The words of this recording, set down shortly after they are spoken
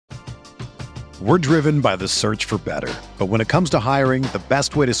We're driven by the search for better. But when it comes to hiring, the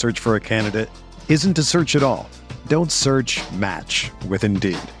best way to search for a candidate isn't to search at all. Don't search, match with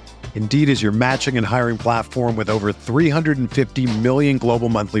Indeed. Indeed is your matching and hiring platform with over 350 million global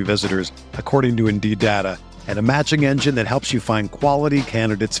monthly visitors, according to Indeed data, and a matching engine that helps you find quality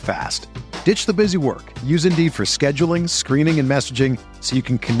candidates fast. Ditch the busy work. Use Indeed for scheduling, screening, and messaging so you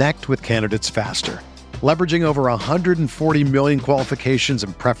can connect with candidates faster. Leveraging over 140 million qualifications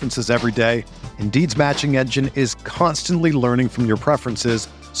and preferences every day, Indeed's matching engine is constantly learning from your preferences,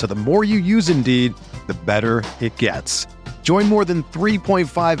 so the more you use Indeed, the better it gets. Join more than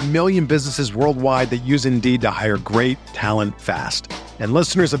 3.5 million businesses worldwide that use Indeed to hire great talent fast. And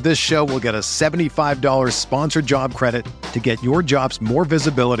listeners of this show will get a $75 sponsored job credit to get your jobs more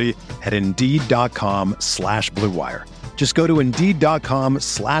visibility at Indeed.com/Blue Wire. Just go to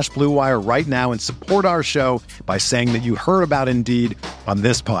Indeed.com/Blue Wire right now and support our show by saying that you heard about Indeed on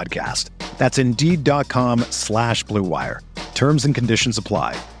this podcast. That's Indeed.com/Blue Wire. Terms and conditions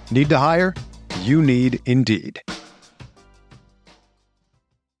apply. Need to hire? You need Indeed.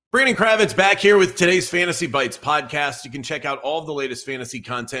 Brandon Kravitz back here with today's Fantasy Bites podcast. You can check out all of the latest fantasy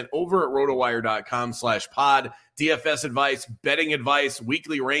content over at rotowire.com/pod. DFS advice, betting advice,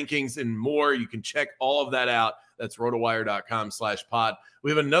 weekly rankings, and more. You can check all of that out. That's rotowire.com/pod. We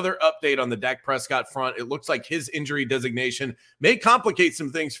have another update on the Dak Prescott front. It looks like his injury designation may complicate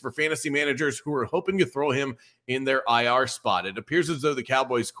some things for fantasy managers who are hoping to throw him in their IR spot. It appears as though the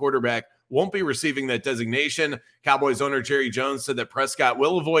Cowboys quarterback won't be receiving that designation. Cowboys owner Jerry Jones said that Prescott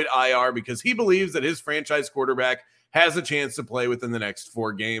will avoid IR because he believes that his franchise quarterback has a chance to play within the next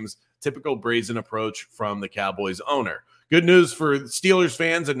 4 games. Typical brazen approach from the Cowboys owner. Good news for Steelers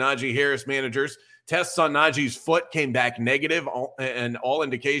fans and Najee Harris managers. Tests on Najee's foot came back negative, and all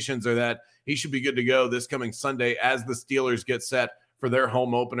indications are that he should be good to go this coming Sunday as the Steelers get set for their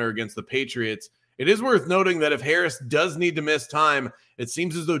home opener against the Patriots. It is worth noting that if Harris does need to miss time, it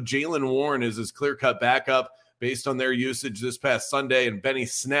seems as though Jaylen Warren is his clear-cut backup based on their usage this past Sunday, and Benny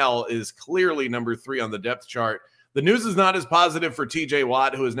Snell is clearly number 3 on the depth chart. The news is not as positive for TJ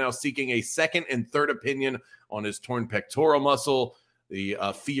Watt, who is now seeking a second and third opinion on his torn pectoral muscle. The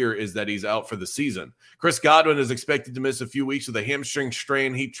fear is that he's out for the season. Chris Godwin is expected to miss a few weeks with a hamstring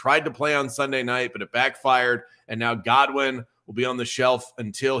strain. He tried to play on Sunday night, but it backfired, and now Godwin will be on the shelf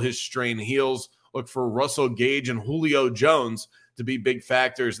until his strain heals. Look for Russell Gage and Julio Jones to be big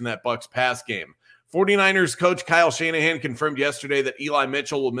factors in that Bucs pass game. 49ers coach Kyle Shanahan confirmed yesterday that Eli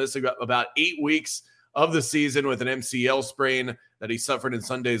Mitchell will miss about 8 weeks of the season with an MCL sprain that he suffered in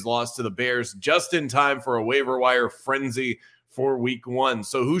Sunday's loss to the Bears, just in time for a waiver wire frenzy for week 1.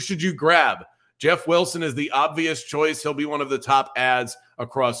 So who should you grab? Jeff Wilson is the obvious choice. He'll be one of the top ads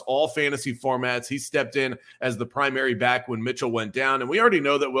across all fantasy formats. He stepped in as the primary back when Mitchell went down, and we already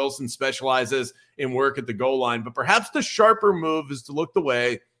know that Wilson specializes in work at the goal line, but perhaps the sharper move is to look the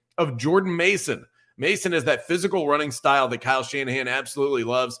way of Jordan Mason. Mason is that physical running style that Kyle Shanahan absolutely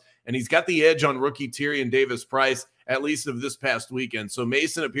loves, and he's got the edge on rookie Tyrion Davis-Price, at least of this past weekend. So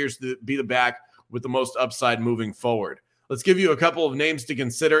Mason appears to be the back with the most upside moving forward. Let's give you a couple of names to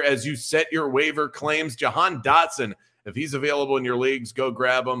consider as you set your waiver claims. Jahan Dotson, if he's available in your leagues, go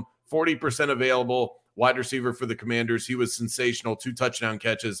grab him. 40% available, wide receiver for the Commanders. He was sensational, 2 touchdown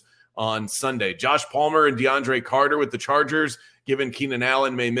catches on Sunday. Josh Palmer and DeAndre Carter with the Chargers, given Keenan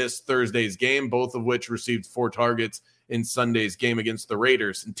Allen may miss Thursday's game, both of which received 4 targets in Sunday's game against the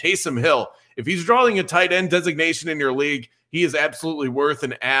Raiders. And Taysom Hill, if he's drawing a tight end designation in your league, he is absolutely worth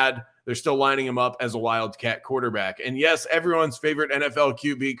an ad. They're still lining him up as a Wildcat quarterback. And yes, everyone's favorite NFL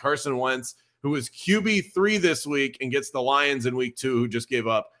QB, Carson Wentz, who is QB3 this week and gets the Lions in week 2, who just gave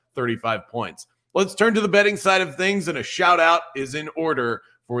up 35 points. Let's turn to the betting side of things, and a shout-out is in order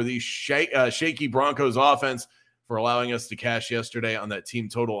for the shaky Broncos offense for allowing us to cash yesterday on that team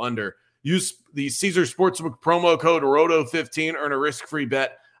total under. Use the Caesar Sportsbook promo code ROTO15, earn a risk-free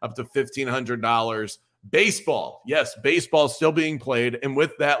bet up to $1,500. Baseball. Yes, baseball still being played. And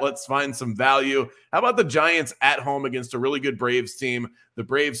with that, let's find some value. How about the Giants at home against a really good Braves team? The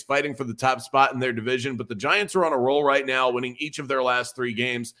Braves fighting for the top spot in their division, but the Giants are on a roll right now, winning each of their last 3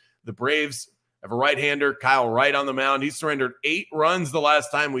 games. The Braves have a right-hander, Kyle Wright, on the mound. He surrendered 8 runs the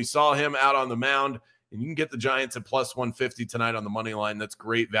last time we saw him out on the mound. And you can get the Giants at plus 150 tonight on the money line. That's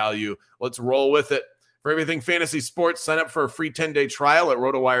great value. Let's roll with it. For everything fantasy sports, sign up for a free 10-day trial at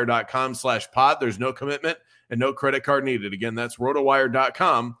rotowire.com/pod. There's no commitment and no credit card needed. Again, that's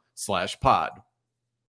rotowire.com/pod.